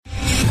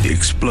The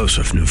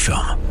explosive new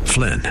film,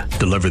 Flynn,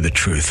 deliver the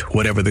truth,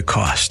 whatever the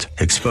cost,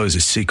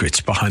 exposes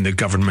secrets behind the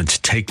government's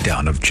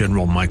takedown of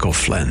General Michael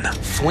Flynn.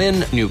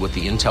 Flynn knew what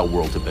the intel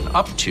world had been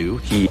up to.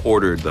 He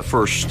ordered the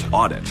first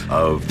audit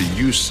of the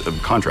use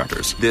of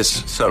contractors.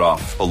 This set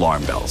off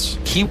alarm bells.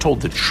 He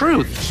told the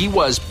truth. He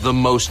was the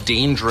most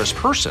dangerous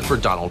person for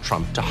Donald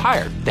Trump to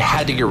hire. They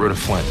had to get rid of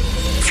Flynn.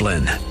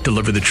 Flynn,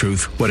 deliver the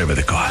truth, whatever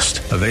the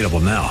cost. Available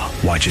now.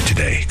 Watch it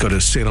today. Go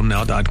to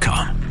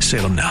salemnow.com.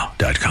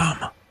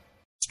 salemnow.com.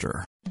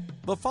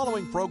 The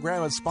following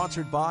program is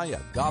sponsored by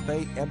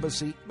Agape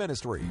Embassy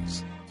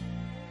Ministries.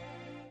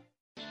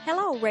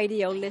 Hello,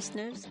 radio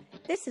listeners.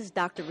 This is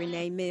Dr.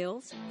 Renee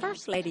Mills,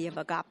 First Lady of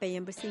Agape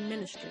Embassy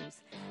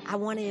Ministries. I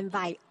want to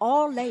invite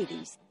all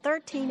ladies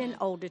 13 and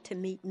older to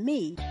meet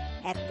me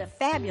at the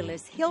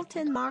fabulous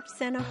Hilton Mark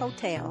Center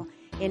Hotel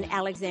in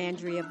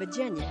Alexandria,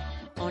 Virginia,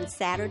 on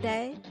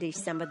Saturday,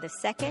 December the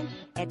 2nd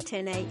at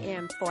 10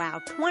 a.m. for our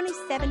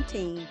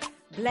 2017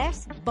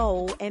 Blessed,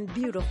 Bold, and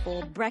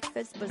Beautiful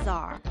Breakfast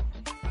Bazaar.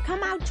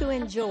 Come out to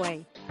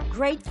enjoy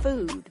great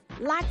food,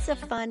 lots of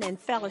fun, and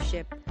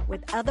fellowship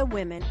with other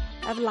women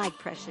of like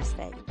precious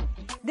faith.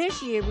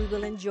 This year we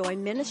will enjoy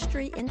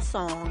ministry in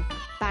song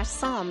by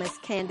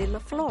psalmist Candy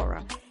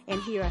LaFlora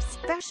and hear a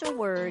special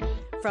word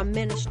from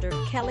Minister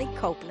Kelly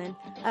Copeland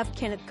of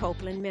Kenneth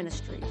Copeland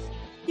Ministries.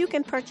 You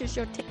can purchase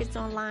your tickets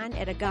online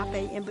at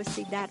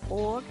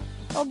agapeembassy.org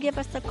or give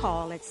us a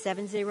call at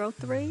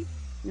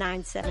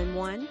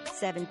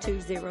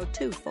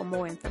 703-971-7202 for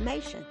more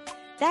information.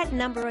 That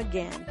number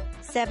again,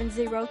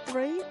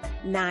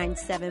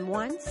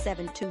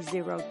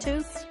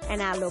 703-971-7202,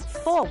 and I look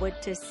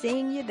forward to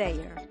seeing you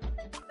there.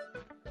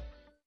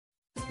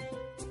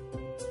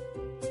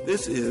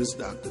 This is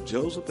Dr.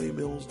 Joseph A.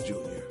 Mills,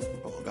 Jr.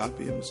 of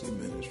Agape Embassy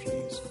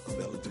Ministries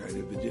of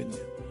Alexandria, Virginia.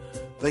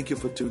 Thank you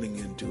for tuning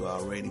in to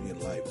our Reigning in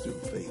Life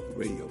Through Faith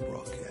radio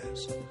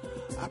broadcast.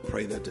 I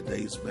pray that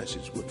today's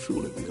message will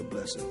truly be a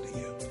blessing to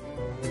you.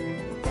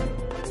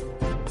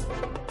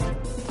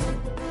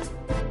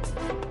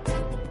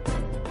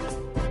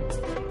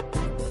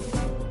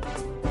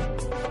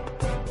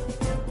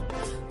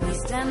 We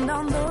stand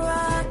on the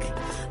rock,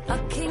 a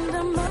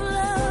kingdom of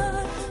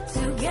love.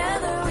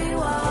 Together we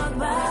walk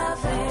by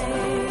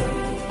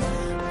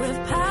faith. With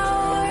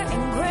power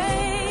and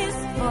grace,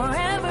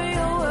 forever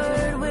your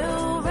word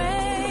will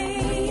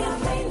reign. We are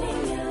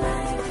reigning in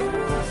life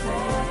through faith.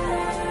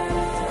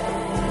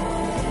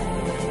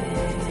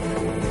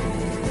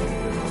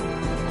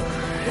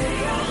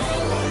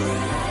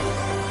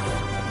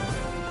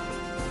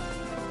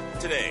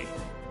 Today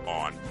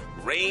on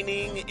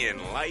Reigning in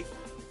Life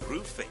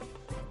Through Faith,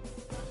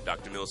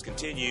 Dr. Mills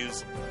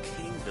continues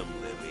Kingdom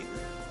Living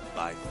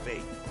by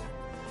Faith.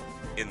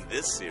 In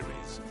this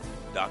series,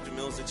 Dr.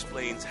 Mills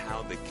explains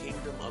how the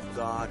kingdom of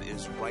God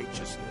is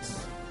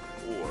righteousness,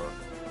 or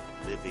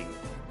living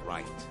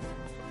right.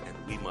 And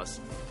we must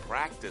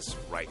practice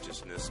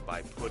righteousness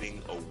by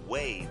putting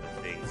away the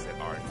things that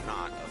are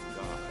not of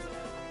God,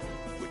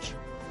 which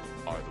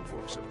are the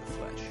works of the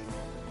flesh.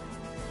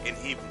 In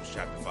Hebrews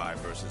chapter 5,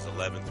 verses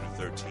 11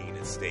 through 13,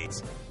 it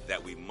states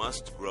that we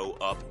must grow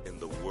up in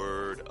the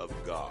Word of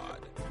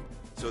God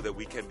so that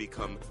we can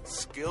become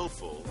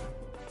skillful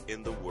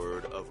in the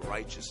word of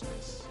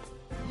righteousness.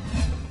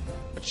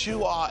 But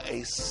you are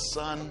a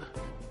son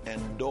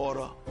and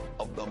daughter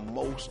of the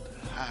Most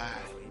High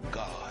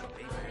God.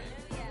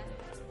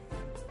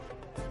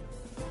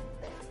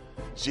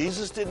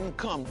 Jesus didn't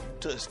come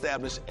to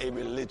establish a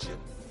religion.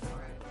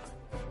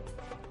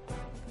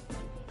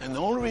 And the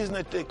only reason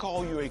that they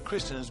call you a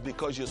Christian is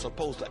because you're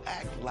supposed to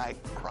act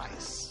like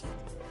Christ.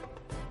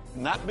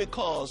 Not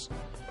because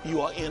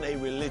you are in a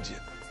religion.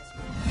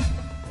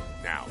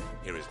 Now,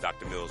 here is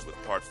Dr. Mills with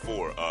part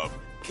 4 of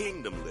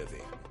Kingdom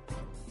Living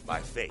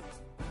by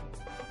Faith.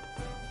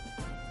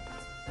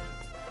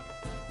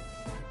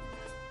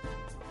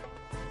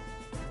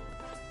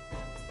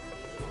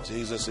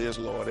 Jesus is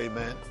Lord,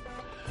 amen.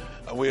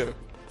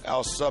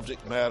 Our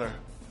subject matter,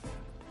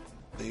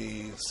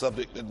 the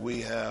subject that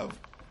we have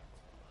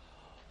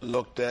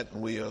looked at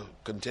and we are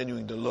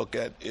continuing to look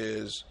at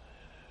is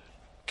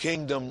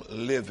kingdom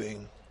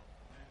living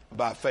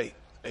by faith,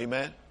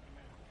 amen.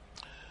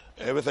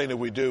 Everything that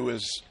we do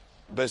is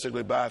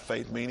basically by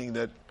faith, meaning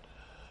that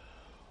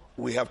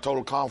we have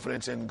total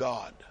confidence in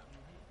God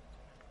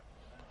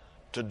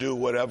to do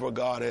whatever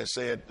God has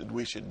said that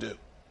we should do.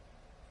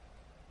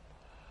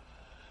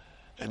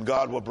 And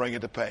God will bring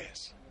it to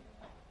pass.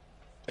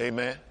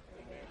 Amen.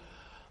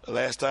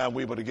 Last time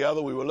we were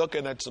together, we were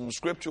looking at some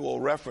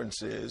scriptural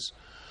references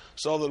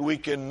so that we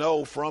can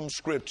know from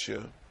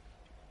Scripture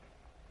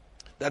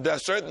that there are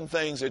certain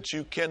things that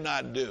you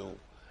cannot do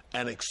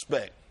and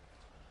expect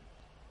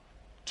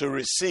to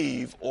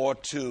receive or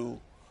to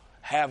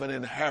have an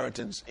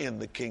inheritance in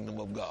the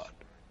kingdom of God.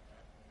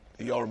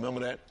 Y'all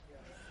remember that?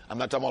 I'm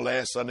not talking about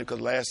last Sunday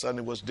because last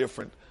Sunday was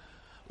different.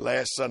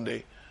 Last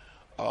Sunday,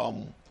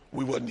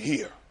 we wasn't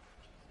here.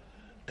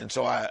 And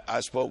so I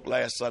spoke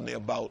last Sunday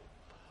about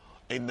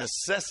a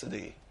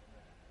necessity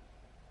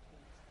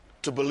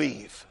to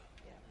believe.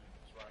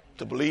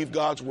 to believe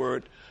God's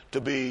word,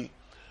 to be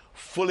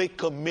fully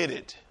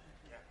committed,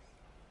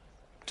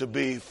 to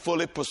be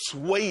fully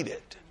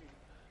persuaded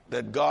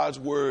that God's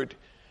word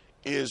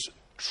is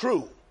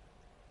true.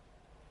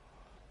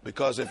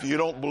 Because if you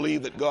don't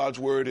believe that God's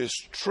word is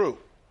true,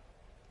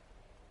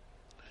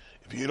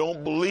 if you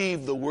don't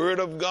believe the word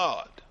of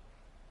God,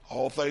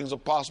 all things are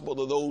possible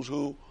to those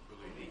who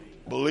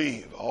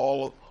believe.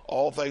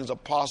 All things are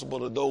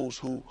possible to those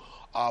who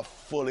are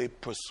fully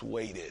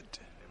persuaded.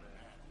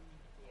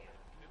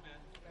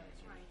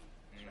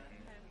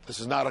 This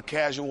is not a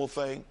casual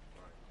thing.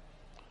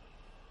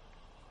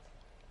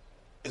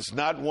 It's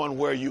not one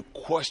where you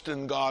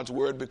question God's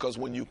word, because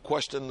when you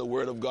question the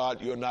word of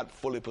God, you're not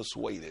fully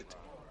persuaded.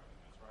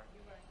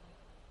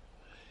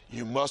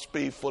 You must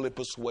be fully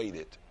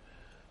persuaded.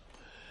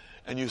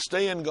 And you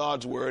stay in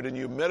God's word and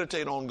you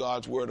meditate on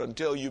God's word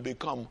until you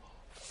become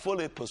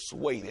fully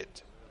persuaded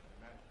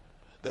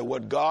that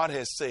what God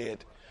has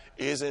said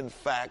is in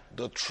fact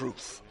the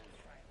truth.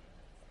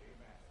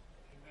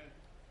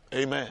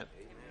 Amen.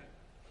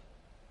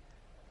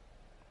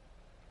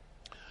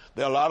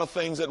 There are a lot of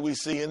things that we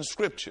see in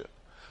Scripture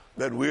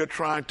that we're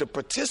trying to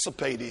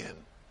participate in,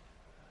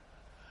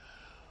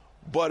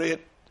 but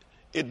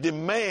it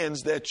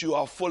demands that you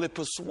are fully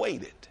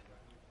persuaded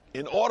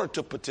in order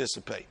to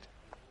participate.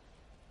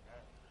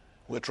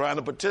 We're trying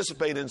to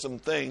participate in some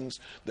things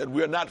that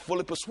we're not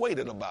fully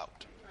persuaded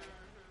about.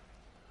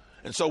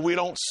 And so we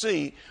don't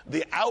see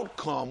the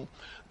outcome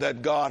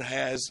that God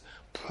has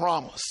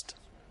promised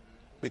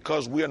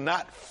because we are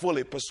not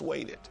fully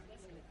persuaded.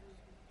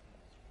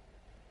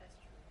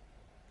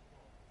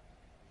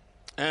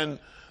 And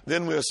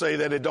then we'll say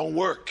that it don't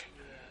work.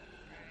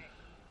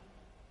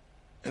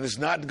 And it's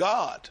not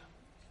God.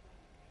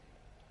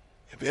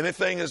 If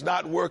anything is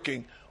not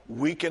working,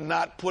 we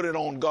cannot put it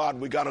on God.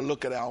 We got to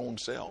look at our own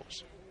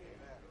selves.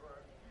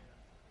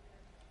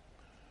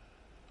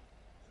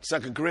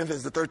 2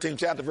 Corinthians, the 13th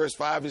chapter, verse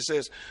 5, it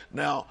says,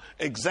 now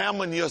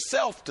examine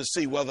yourself to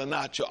see whether or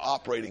not you're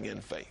operating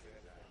in faith.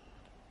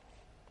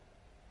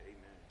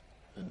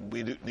 And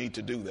we need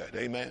to do that.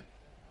 Amen.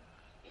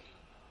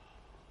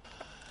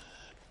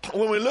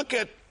 When we look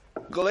at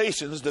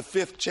Galatians, the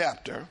 5th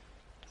chapter,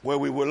 where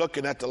we were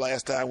looking at the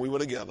last time we were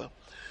together,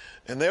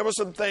 and there were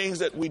some things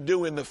that we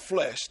do in the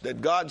flesh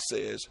that God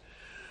says,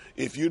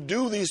 if you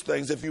do these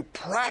things, if you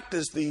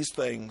practice these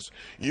things,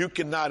 you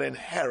cannot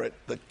inherit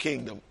the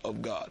kingdom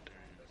of God.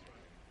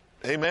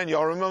 Amen.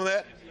 Y'all remember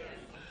that?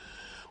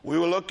 We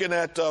were looking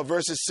at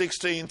verses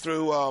 16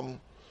 through,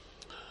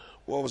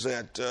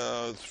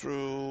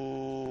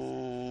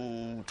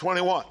 through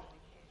 21.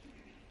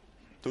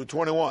 Through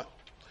 21.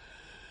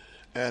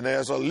 And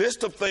there's a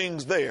list of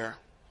things there.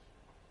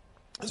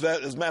 As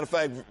a matter of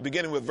fact,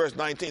 beginning with verse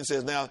 19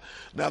 says, Now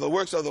the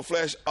works of the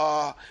flesh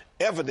are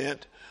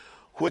evident,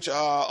 which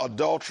are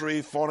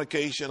adultery,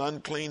 fornication,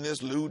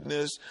 uncleanness,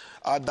 lewdness,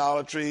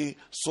 idolatry,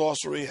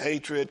 sorcery,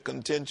 hatred,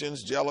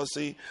 contentions,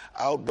 jealousy,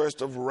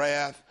 outburst of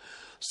wrath,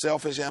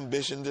 selfish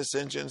ambition,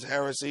 dissensions,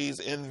 heresies,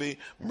 envy,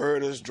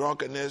 murders,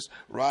 drunkenness,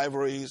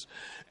 rivalries,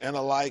 and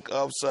the like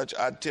of such.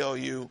 I tell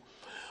you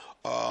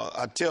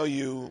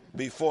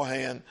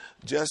beforehand,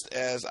 just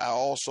as I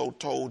also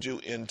told you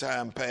in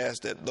time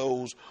past, that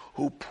those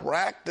who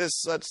practice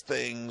such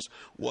things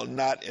will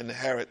not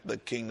inherit the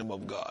kingdom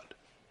of God.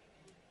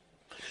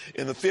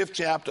 In the 5th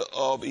chapter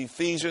of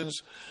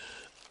Ephesians,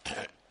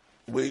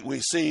 we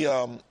see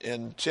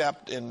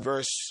in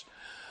verse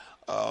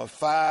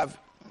 5,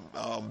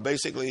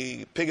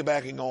 basically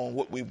piggybacking on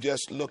what we've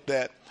just looked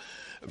at.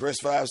 Verse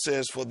 5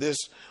 says, for this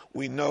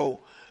we know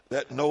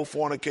that no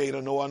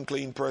fornicator, no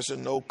unclean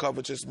person, no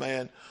covetous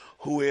man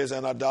who is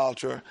an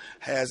idolater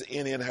has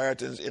any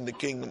inheritance in the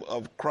kingdom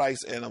of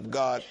Christ and of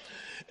God.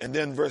 And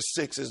then verse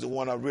 6 is the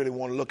one I really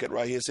want to look at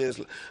right here. It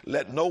says,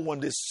 let no one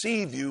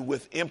deceive you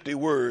with empty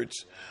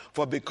words,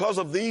 for because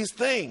of these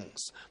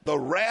things, the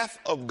wrath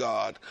of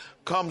God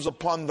comes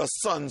upon the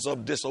sons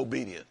of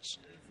disobedience.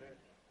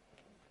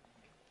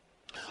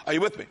 Are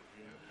you with me?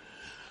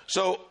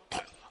 So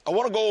I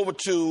want to go over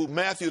to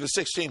Matthew, the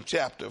 16th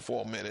chapter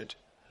for a minute,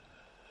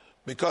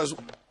 because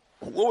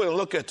what we're going to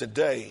look at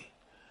today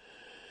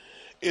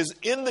is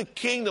in the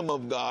kingdom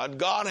of God,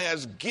 God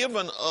has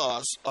given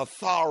us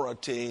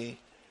authority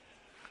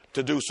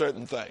to do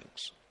certain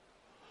things.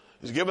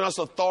 He's given us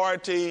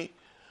authority.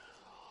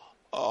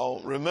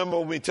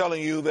 Remember me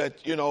telling you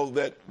that,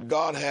 that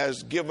God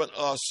has given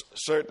us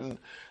certain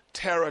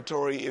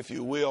territory, if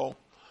you will,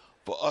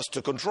 for us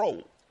to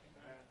control.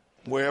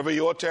 Wherever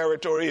your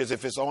territory is,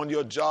 if it's on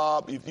your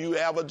job, if you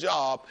have a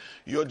job,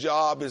 your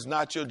job is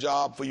not your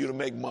job for you to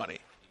make money.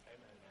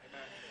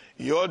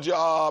 Your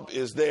job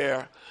is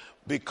there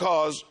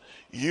because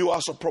you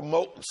are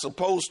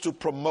supposed to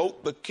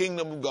promote the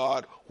kingdom of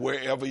God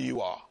wherever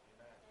you are.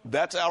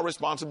 That's our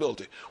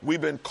responsibility.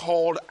 We've been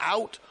called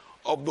out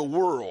of the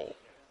world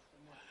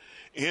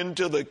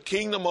into the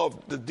kingdom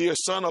of the dear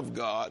Son of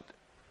God,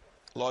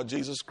 Lord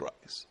Jesus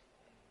Christ,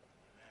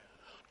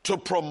 to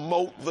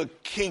promote the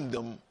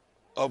kingdom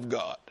of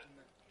God.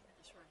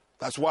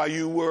 That's why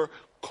you were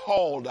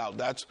called out.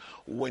 That's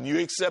when you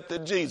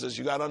accepted Jesus.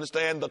 You got to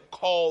understand the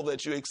call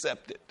that you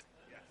accepted.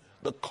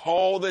 The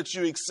call that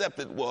you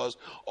accepted was,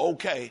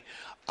 okay,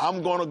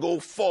 I'm going to go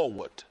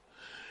forward.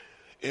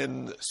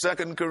 In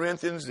 2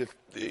 Corinthians, the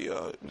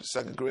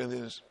 2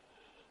 Corinthians,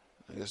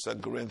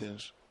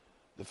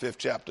 the 5th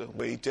chapter,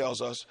 where he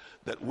tells us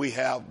that we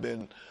have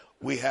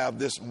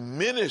this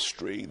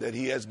ministry that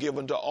he has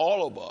given to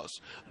all of us,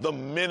 the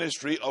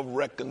ministry of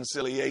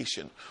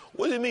reconciliation.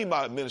 What do you mean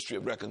by ministry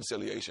of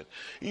reconciliation?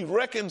 He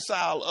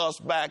reconciled us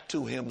back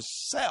to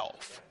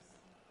himself,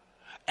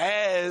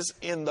 as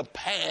in the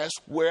past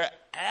where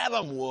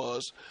Adam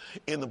was,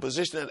 in the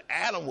position that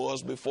Adam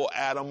was before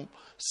Adam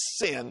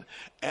sinned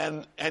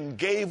and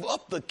gave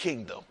up the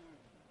kingdom.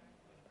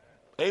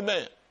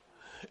 Amen.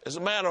 As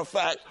a matter of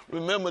fact,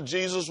 remember,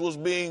 Jesus was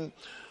being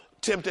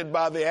tempted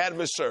by the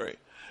adversary.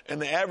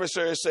 And the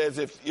adversary says,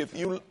 if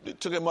you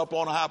took him up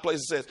on a high place,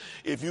 it says,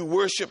 if you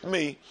worship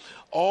me,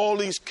 all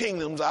these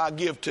kingdoms I'll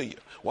give to you.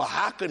 Well,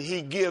 how could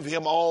he give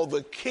him all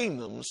the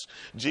kingdoms?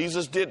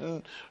 Jesus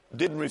didn't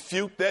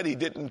refute that. He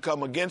didn't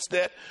come against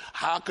that.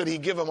 How could he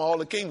give him all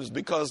the kingdoms?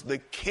 Because the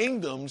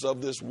kingdoms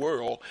of this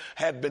world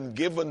had been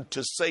given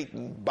to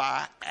Satan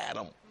by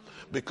Adam.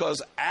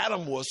 Because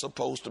Adam was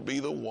supposed to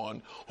be the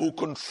one who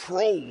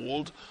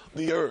controlled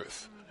the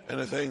earth and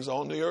the things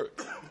on the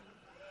earth.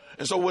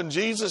 And so when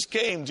Jesus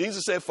came,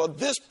 Jesus said, for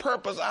this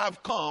purpose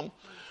I've come,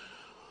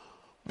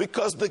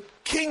 because the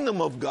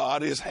kingdom of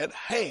God is at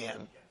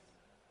hand,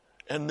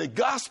 and the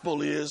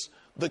gospel is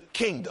the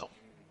kingdom.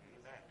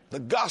 The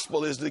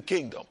gospel is the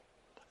kingdom.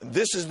 And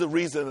this is the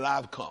reason that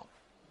I've come.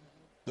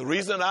 The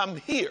reason I'm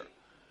here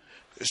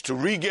is to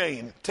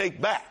regain, take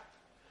back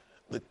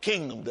the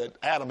kingdom that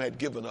Adam had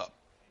given up.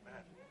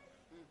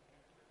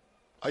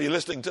 Are you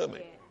listening to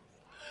me?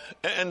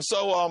 And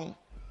so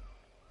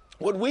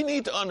what we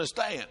need to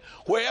understand,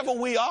 wherever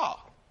we are,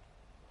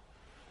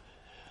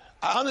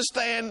 I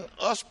understand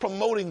us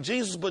promoting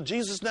Jesus, but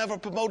Jesus never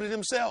promoted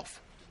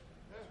himself.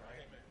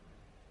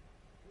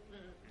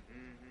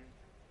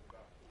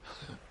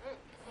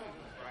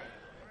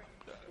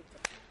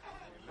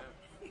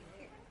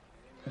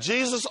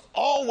 Jesus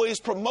always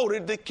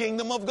promoted the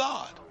kingdom of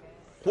God.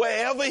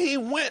 Wherever he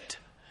went,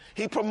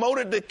 he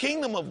promoted the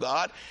kingdom of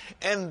God,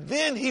 and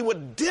then he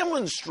would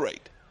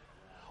demonstrate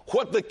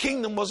what the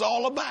kingdom was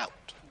all about.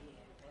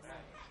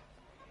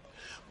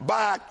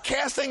 By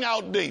casting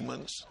out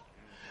demons,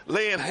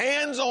 laying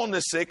hands on the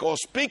sick, or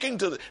speaking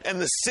to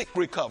and the sick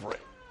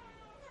recovering.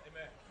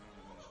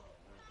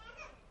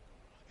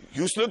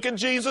 You look at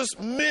Jesus'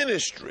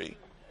 ministry,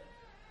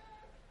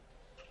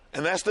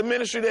 and that's the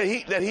ministry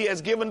that he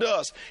has given to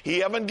us. He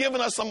haven't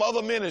given us some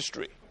other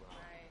ministry.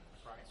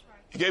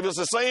 He gave us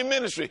the same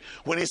ministry.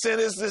 When he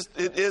sent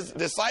his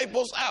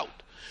disciples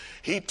out,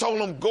 he told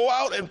them, go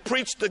out and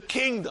preach the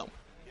kingdom.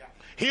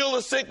 Heal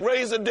the sick,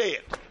 raise the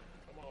dead.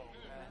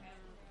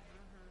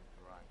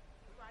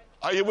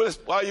 Are you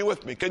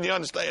with me? Can you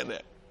understand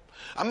that?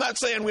 I'm not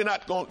saying we're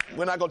not going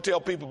to tell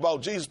people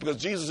about Jesus, because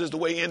Jesus is the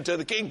way into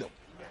the kingdom.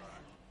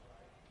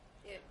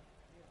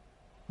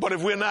 But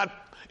if we're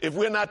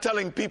not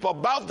telling people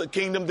about the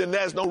kingdom, then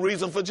there's no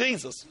reason for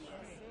Jesus.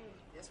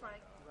 That's right.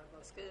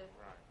 That's good.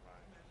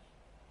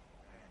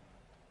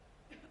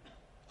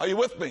 Are you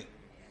with me?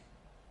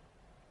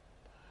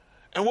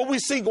 And what we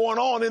see going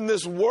on in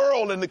this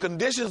world and the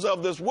conditions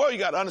of this world, you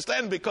got to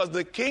understand, because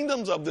the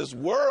kingdoms of this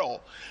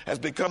world has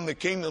become the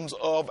kingdoms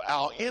of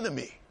our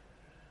enemy.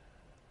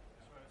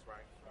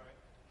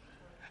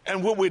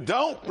 And what we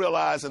don't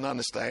realize and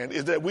understand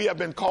is that we have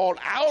been called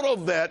out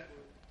of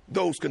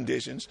those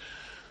conditions,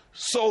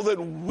 so that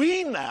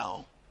we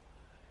now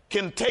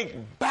can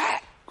take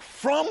back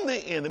from the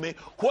enemy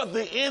what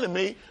the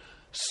enemy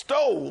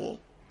stole,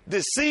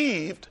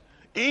 deceived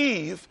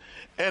Eve,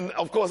 and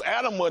of course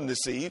Adam wasn't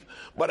deceived,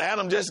 but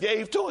Adam just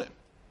gave to him.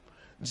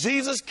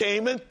 Jesus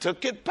came and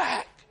took it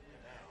back.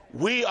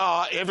 We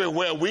are,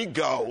 everywhere we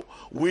go,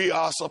 we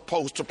are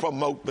supposed to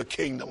promote the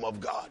kingdom of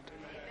God.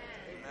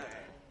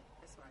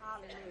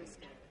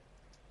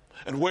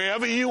 And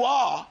wherever you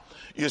are,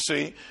 you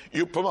see,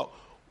 you promote.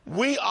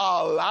 We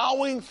are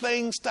allowing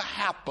things to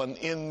happen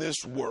in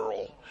this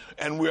world,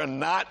 and we're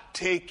not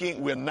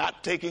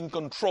taking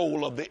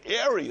control of the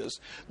areas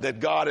that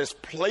God has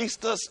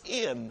placed us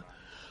in,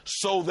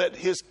 so that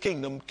his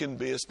kingdom can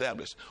be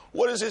established.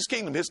 What is his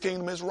kingdom? His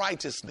kingdom is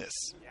righteousness.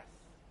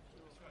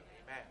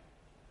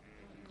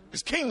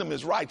 His kingdom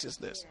is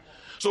righteousness.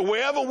 So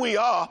wherever we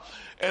are,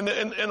 and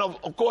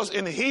of course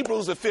in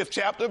Hebrews, the 5th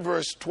chapter,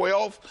 verse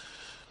 12,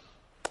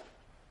 I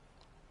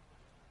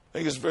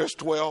think it's verse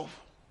 12,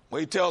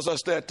 where he tells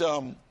us that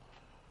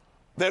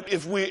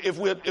if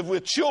we're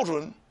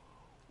children,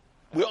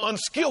 we're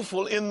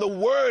unskillful in the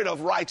word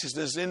of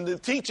righteousness, in the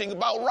teaching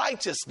about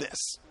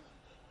righteousness.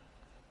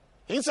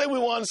 He didn't say we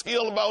were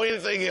unskilled about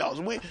anything else.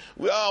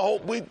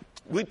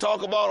 We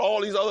talk about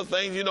all these other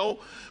things,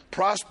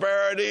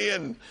 prosperity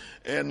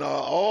and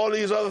all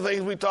these other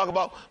things we talk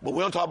about, but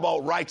we don't talk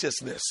about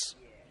righteousness.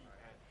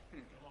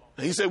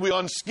 He said we're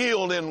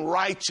unskilled in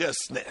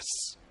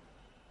righteousness.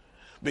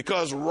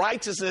 Because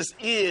righteousness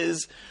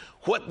is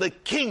what the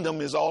kingdom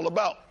is all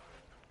about.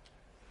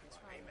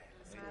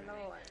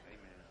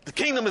 The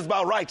kingdom is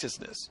about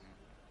righteousness.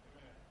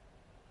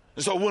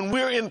 And so when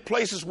we're in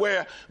places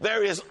where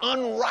there is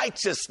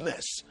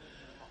unrighteousness,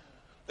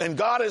 and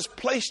God has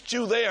placed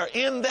you there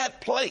in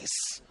that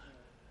place,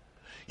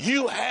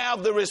 you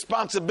have the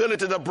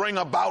responsibility to bring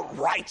about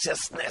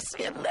righteousness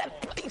in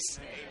that place.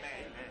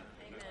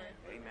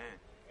 Amen.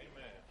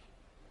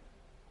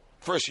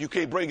 First, you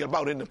can't bring it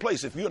about in the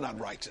place if you're not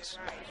righteous.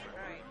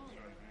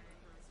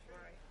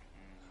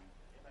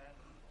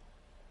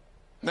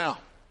 Now,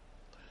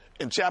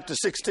 in chapter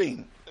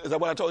 16, is that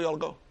what I told you all to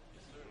go?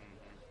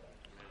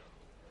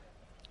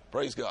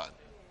 Praise God.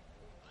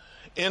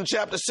 In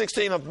chapter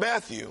 16 of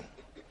Matthew,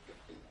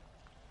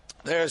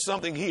 there is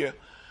something here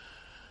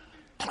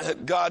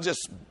that God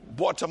just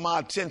brought to my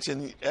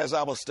attention as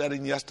I was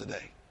studying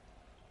yesterday.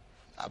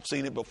 I've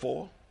seen it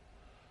before,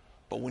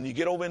 but when you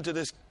get over into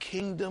this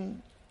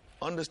kingdom,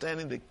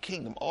 understanding the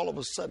kingdom, all of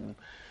a sudden,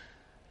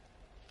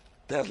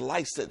 there's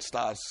lights that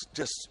starts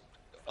just,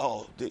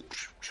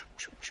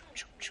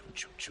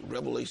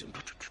 Revelation.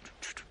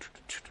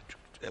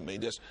 I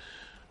mean, just,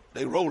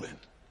 they rolling.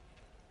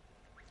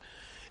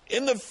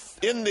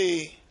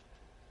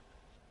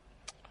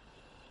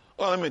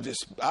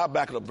 I'll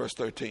back it up verse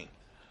 13.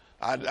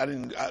 I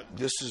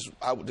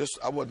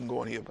wasn't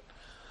going here, but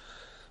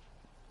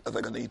I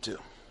think I need to.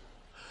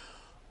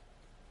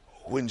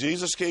 When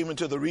Jesus came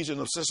into the region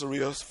of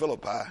Caesarea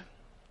Philippi,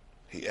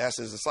 he asked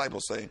his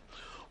disciples, saying,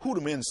 "Who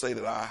do men say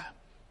that I,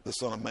 the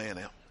Son of Man,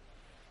 am?"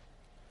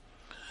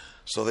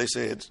 So they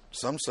said,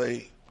 some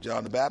say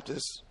John the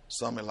Baptist,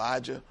 some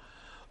Elijah,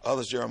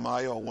 others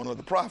Jeremiah or one of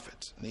the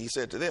prophets. And he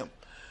said to them,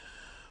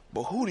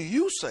 "But who do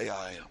you say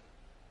I am?"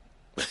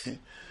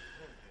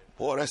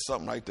 Boy, that's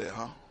something right there,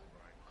 huh?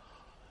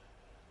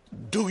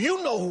 Do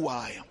you know who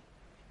I am?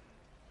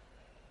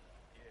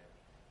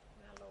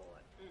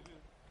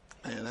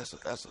 Man, that's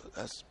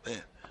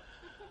man.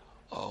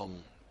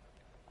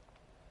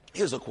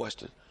 Here's a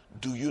question.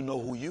 Do you know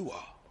who you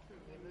are?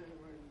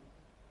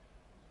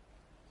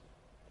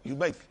 You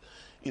make,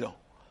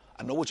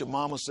 I know what your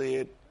mama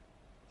said.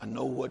 I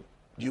know what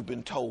you've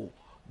been told.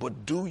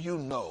 But do you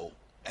know,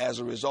 as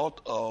a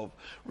result of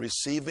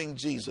receiving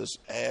Jesus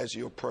as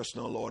your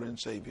personal Lord and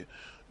Savior,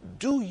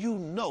 do you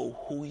know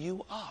who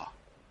you are?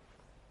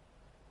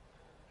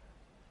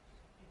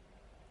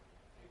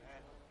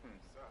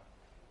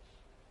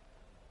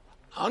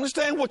 I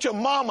understand what your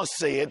mama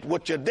said,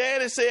 what your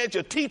daddy said,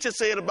 your teacher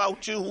said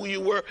about you, who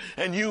you were,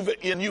 and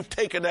you've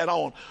taken that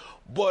on.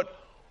 But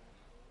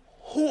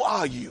who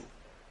are you?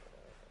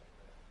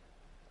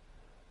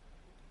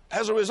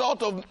 As a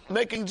result of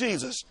making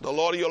Jesus the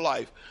Lord of your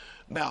life,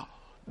 now,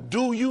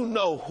 do you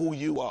know who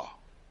you are?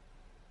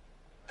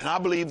 And I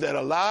believe that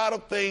a lot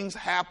of things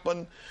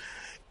happen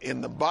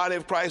in the body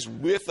of Christ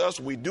with us.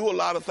 We do a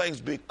lot of things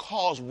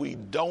because we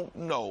don't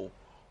know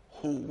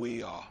who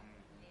we are.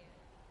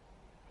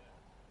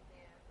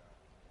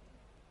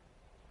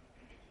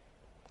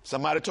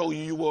 Somebody told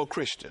you were a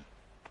Christian.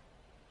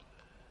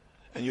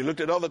 And you looked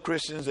at other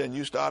Christians and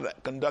you started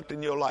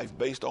conducting your life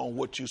based on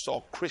what you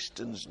saw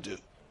Christians do.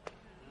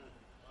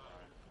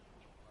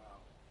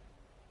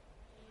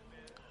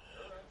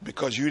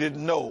 Because you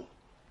didn't know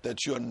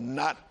that you're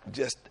not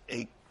just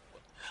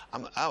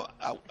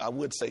I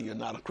would say you're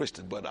not a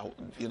Christian, but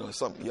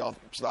some y'all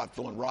start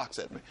throwing rocks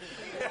at me.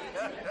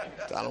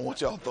 I don't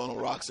want y'all throwing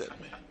rocks at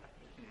me.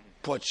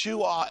 But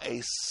you are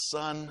a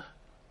son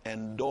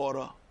and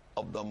daughter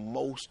of the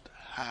Most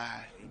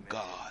High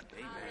God.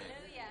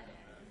 Hallelujah.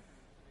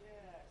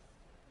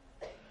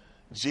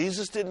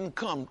 Jesus didn't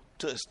come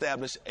to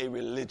establish a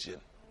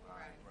religion.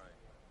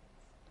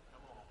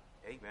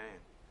 Amen.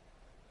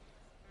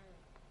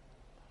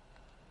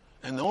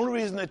 And the only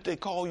reason that they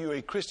call you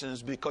a Christian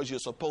is because you're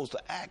supposed to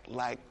act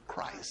like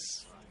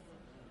Christ.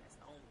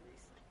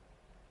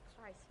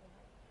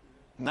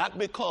 Not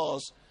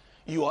because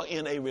you are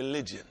in a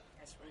religion.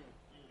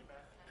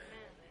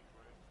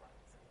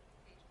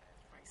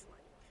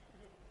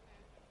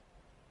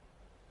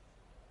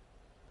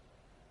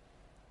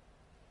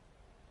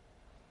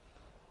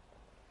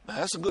 Now,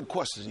 that's a good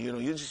question.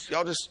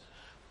 Y'all just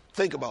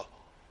think about,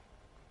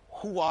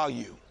 who are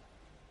you?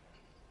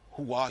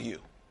 Who are you?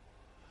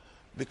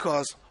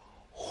 Because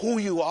who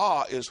you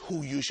are is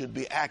who you should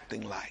be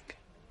acting like.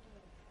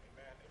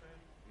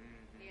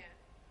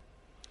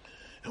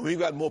 And we've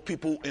got more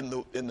people in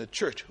the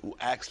church who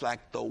acts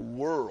like the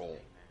world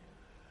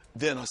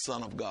than a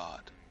son of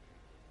God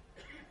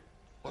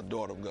or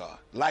daughter of God.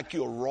 Like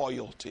your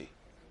royalty,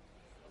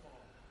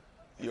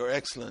 your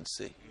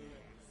excellency.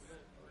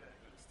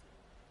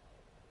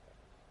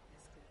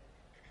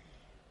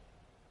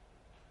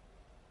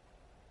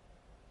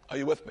 Are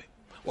you with me?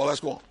 Well,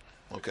 let's go on.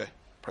 Okay.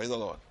 Praise the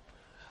Lord.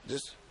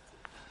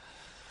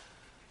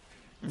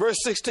 Verse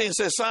 16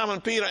 says,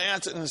 Simon Peter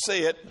answered and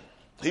said,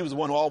 he was the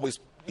one who always,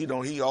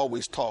 he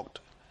always talked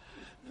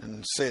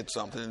and said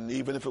something. And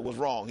even if it was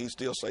wrong, he'd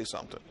still say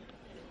something.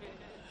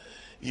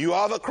 "You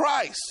are the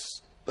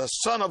Christ, the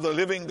Son of the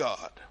living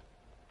God."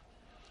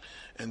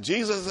 And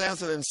Jesus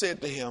answered and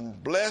said to him,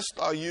 Blessed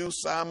are you,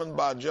 Simon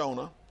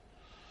Bar-Jonah,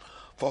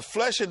 for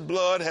flesh and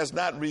blood has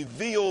not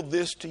revealed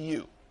this to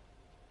you.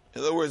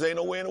 In other words, ain't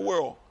no way in the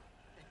world.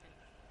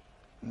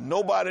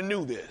 Nobody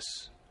knew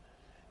this.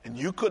 And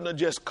you couldn't have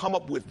just come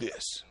up with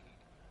this.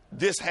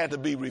 This had to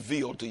be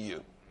revealed to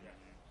you.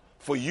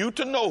 For you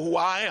to know who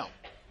I am,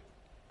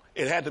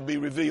 it had to be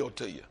revealed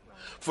to you.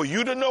 For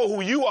you to know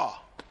who you are.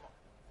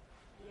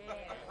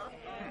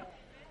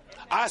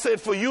 I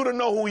said for you to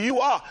know who you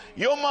are.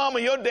 Your mama,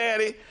 your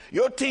daddy,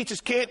 your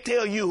teachers can't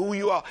tell you who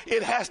you are.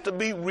 It has to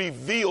be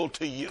revealed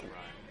to you.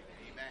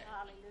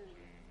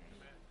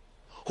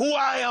 Who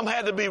I am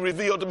had to be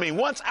revealed to me.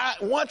 Once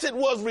it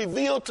was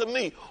revealed to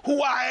me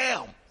who I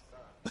am,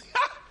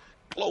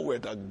 glory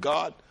to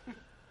God,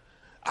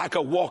 I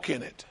could walk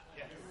in it.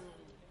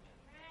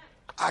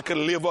 I could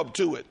live up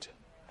to it.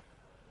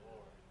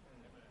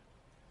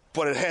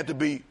 But it had to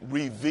be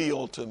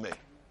revealed to me.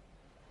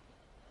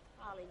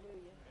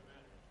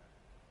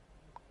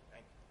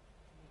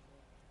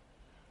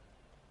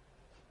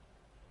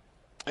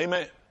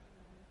 Amen.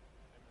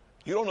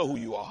 You don't know who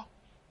you are.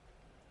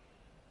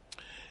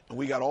 And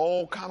we got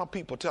all kind of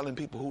people telling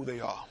people who they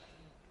are.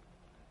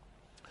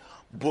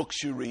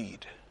 Books you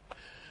read.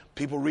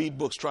 People read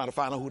books trying to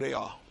find out who they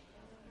are.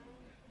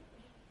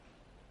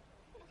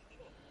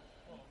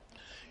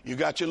 You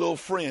got your little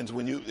friends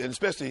when you, and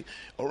especially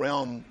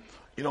around,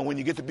 when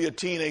you get to be a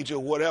teenager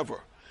or whatever,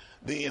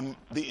 the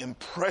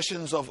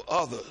impressions of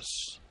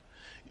others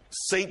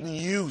Satan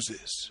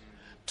uses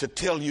to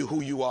tell you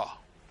who you are.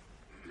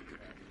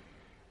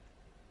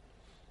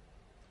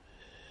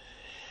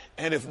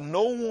 And if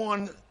no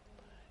one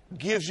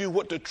gives you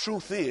what the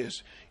truth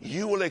is,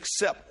 you will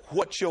accept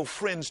what your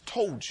friends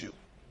told you.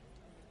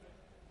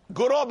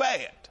 Good or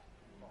bad,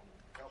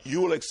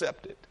 you will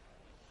accept it.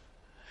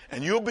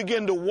 And you'll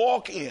begin to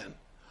walk in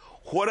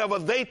whatever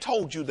they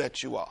told you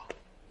that you are.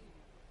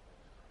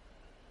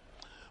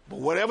 But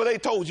whatever they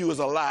told you is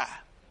a lie.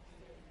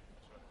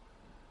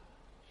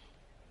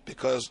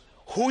 Because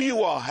who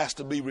you are has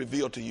to be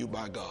revealed to you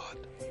by God.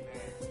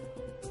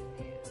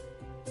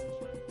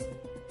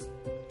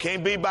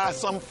 Can't be by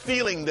some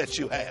feeling that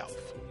you have.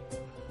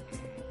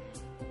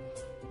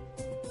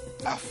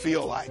 I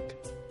feel like.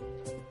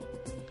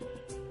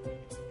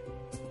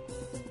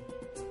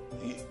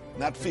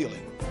 Not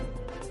feeling.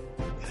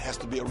 It has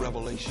to be a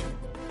revelation.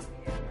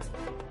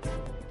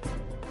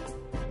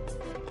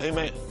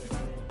 Amen.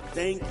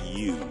 Thank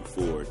you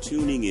for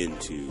tuning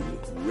into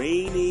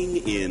Reigning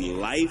in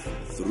Life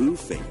Through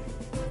Faith,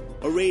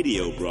 a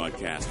radio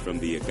broadcast from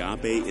the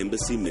Agape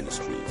Embassy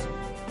Ministries.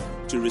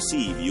 To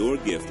receive your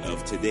gift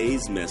of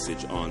today's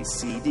message on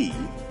CD,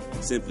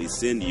 simply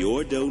send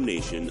your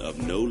donation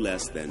of no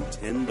less than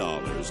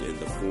 $10 in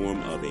the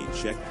form of a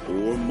check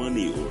or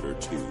money order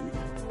to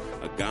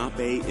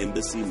Agape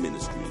Embassy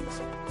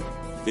Ministries,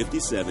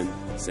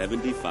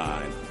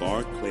 5775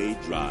 Barclay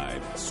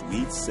Drive,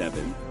 Suite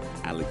 7,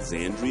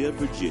 Alexandria,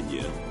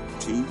 Virginia,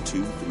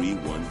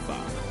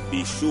 22315.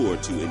 Be sure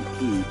to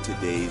include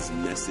today's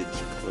message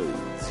code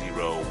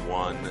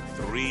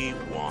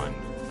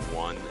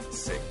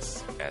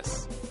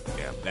 013116SM.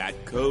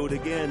 That code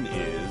again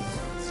is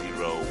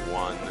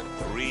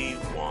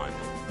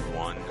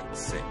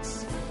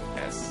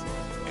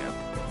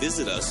 013116SM.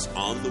 Visit us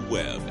on the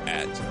web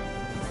at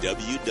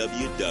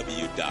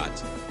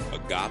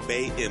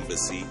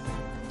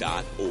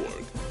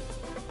www.agapeembassy.org.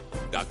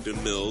 Dr.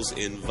 Mills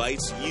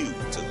invites you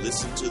to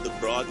listen to the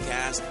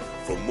broadcast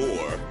for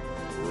more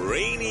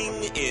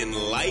Reigning in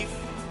Life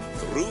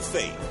Through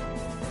Faith.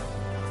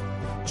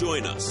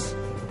 Join us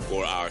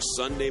for our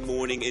Sunday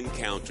morning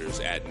encounters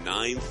at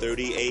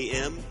 9:30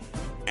 a.m.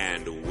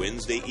 and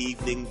Wednesday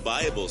evening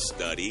Bible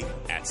study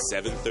at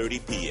 7:30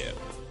 p.m.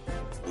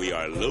 We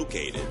are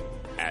located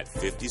at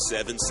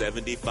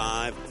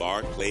 5775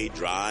 Barclay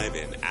Drive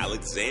in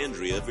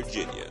Alexandria,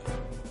 Virginia.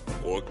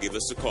 Or give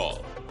us a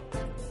call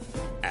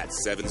at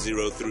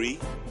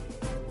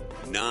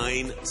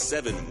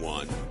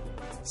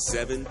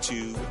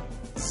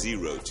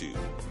 703-971-7202.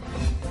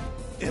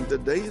 In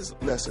today's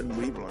lesson,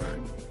 we've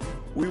learned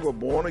we were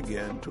born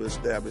again to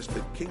establish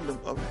the kingdom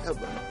of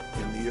heaven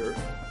in the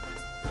earth.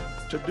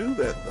 To do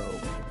that,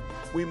 though,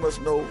 we must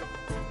know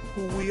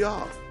who we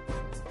are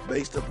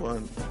based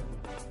upon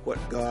what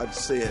God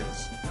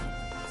says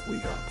we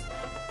are.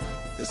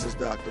 This is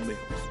Dr. Mills,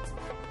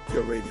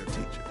 your radio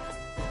teacher.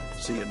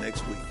 See you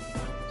next week.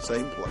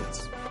 Same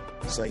place,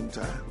 same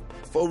time.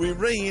 For we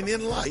reign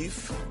in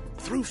life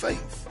through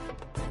faith.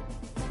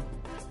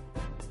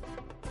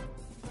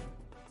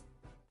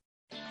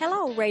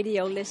 Hello,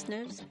 radio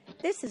listeners.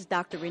 This is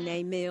Dr.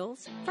 Renee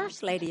Mills,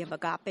 First Lady of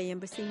Agape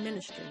Embassy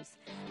Ministries.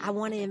 I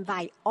want to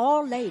invite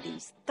all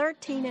ladies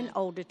 13 and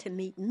older to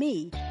meet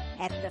me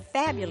at the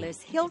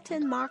fabulous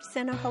Hilton Mark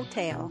Center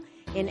Hotel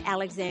in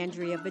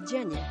Alexandria,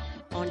 Virginia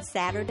on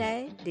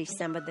Saturday,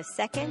 December the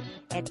 2nd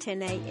at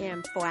 10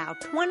 a.m. for our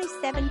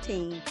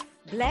 2017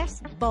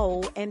 Blessed,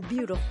 Bold, and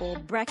Beautiful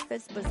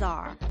Breakfast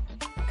Bazaar.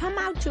 Come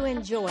out to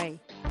enjoy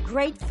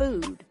great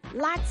food,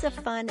 lots of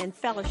fun and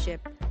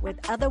fellowship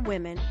with other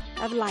women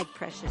of like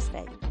precious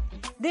faith.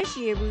 This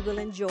year we will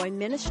enjoy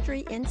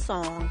Ministry in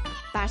Song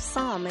by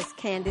psalmist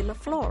Candy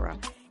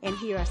LaFlora and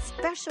hear a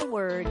special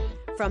word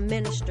from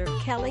Minister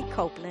Kelly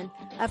Copeland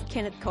of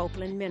Kenneth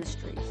Copeland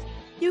Ministries.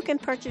 You can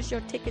purchase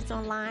your tickets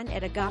online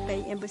at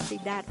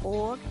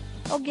agapeembassy.org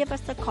or give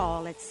us a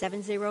call at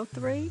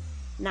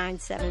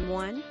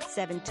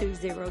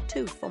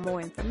 703-971-7202 for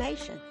more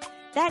information.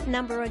 That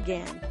number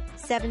again,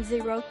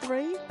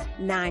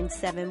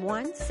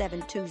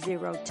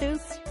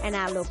 703-971-7202, and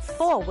I look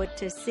forward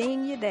to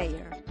seeing you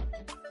there.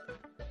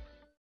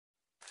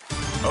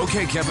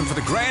 Okay, Kevin, for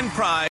the grand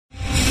prize.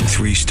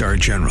 3-star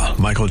General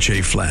Michael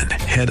J. Flynn,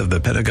 head of the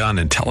Pentagon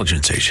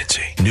Intelligence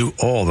Agency, knew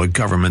all the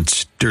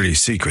government's dirty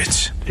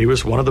secrets. He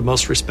was one of the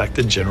most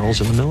respected generals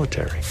in the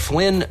military.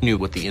 Flynn knew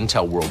what the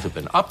intel world had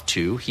been up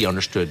to. He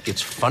understood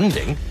its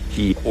funding.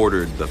 He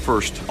ordered the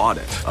first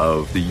audit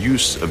of the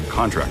use of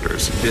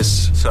contractors.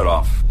 This set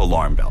off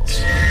alarm bells.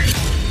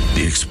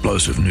 The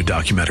explosive new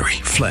documentary,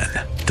 Flynn,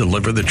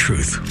 Deliver the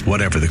Truth,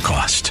 Whatever the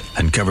Cost,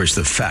 uncovers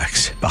the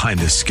facts behind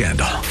this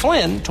scandal.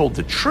 Flynn told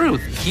the truth.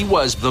 He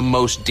was the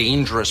most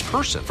dangerous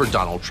person for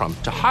Donald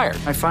Trump to hire.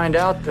 I find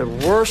out the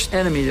worst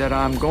enemy that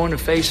I'm going to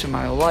face in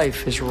my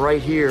life is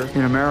right here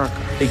in America.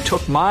 They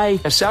took my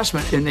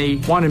assessment and they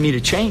wanted me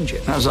to change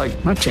it. And I was like,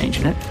 I'm not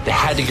changing it. They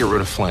had to get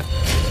rid of Flynn.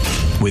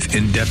 With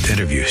in-depth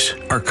interviews,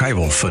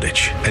 archival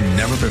footage, and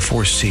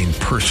never-before-seen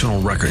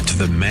personal records of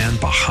the man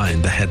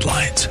behind the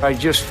headlines. I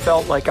just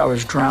felt like I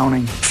was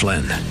drowning.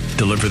 Flynn,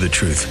 Deliver the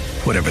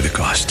Truth, Whatever the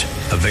Cost.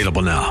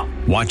 Available now.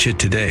 Watch it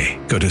today.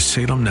 Go to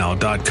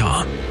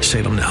salemnow.com.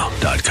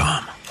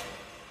 salemnow.com.